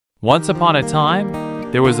Once upon a time,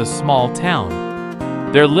 there was a small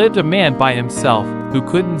town. There lived a man by himself who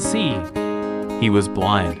couldn't see. He was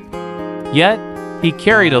blind. Yet, he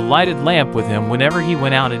carried a lighted lamp with him whenever he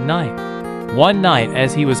went out at night. One night,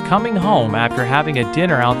 as he was coming home after having a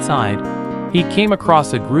dinner outside, he came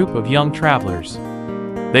across a group of young travelers.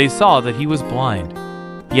 They saw that he was blind,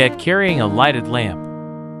 yet carrying a lighted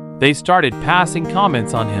lamp. They started passing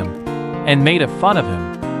comments on him and made fun of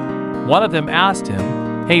him. One of them asked him,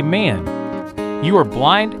 "Hey man, you are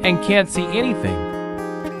blind and can't see anything.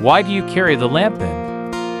 Why do you carry the lamp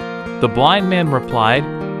then?" The blind man replied,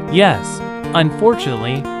 "Yes,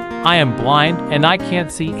 unfortunately, I am blind and I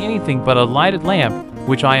can't see anything, but a lighted lamp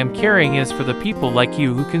which I am carrying is for the people like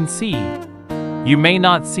you who can see. You may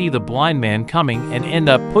not see the blind man coming and end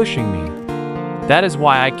up pushing me. That is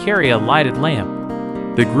why I carry a lighted lamp."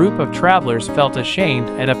 The group of travelers felt ashamed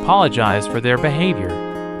and apologized for their behavior.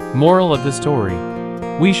 Moral of the story: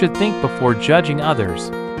 we should think before judging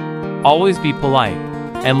others. Always be polite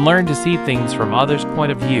and learn to see things from others'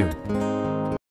 point of view.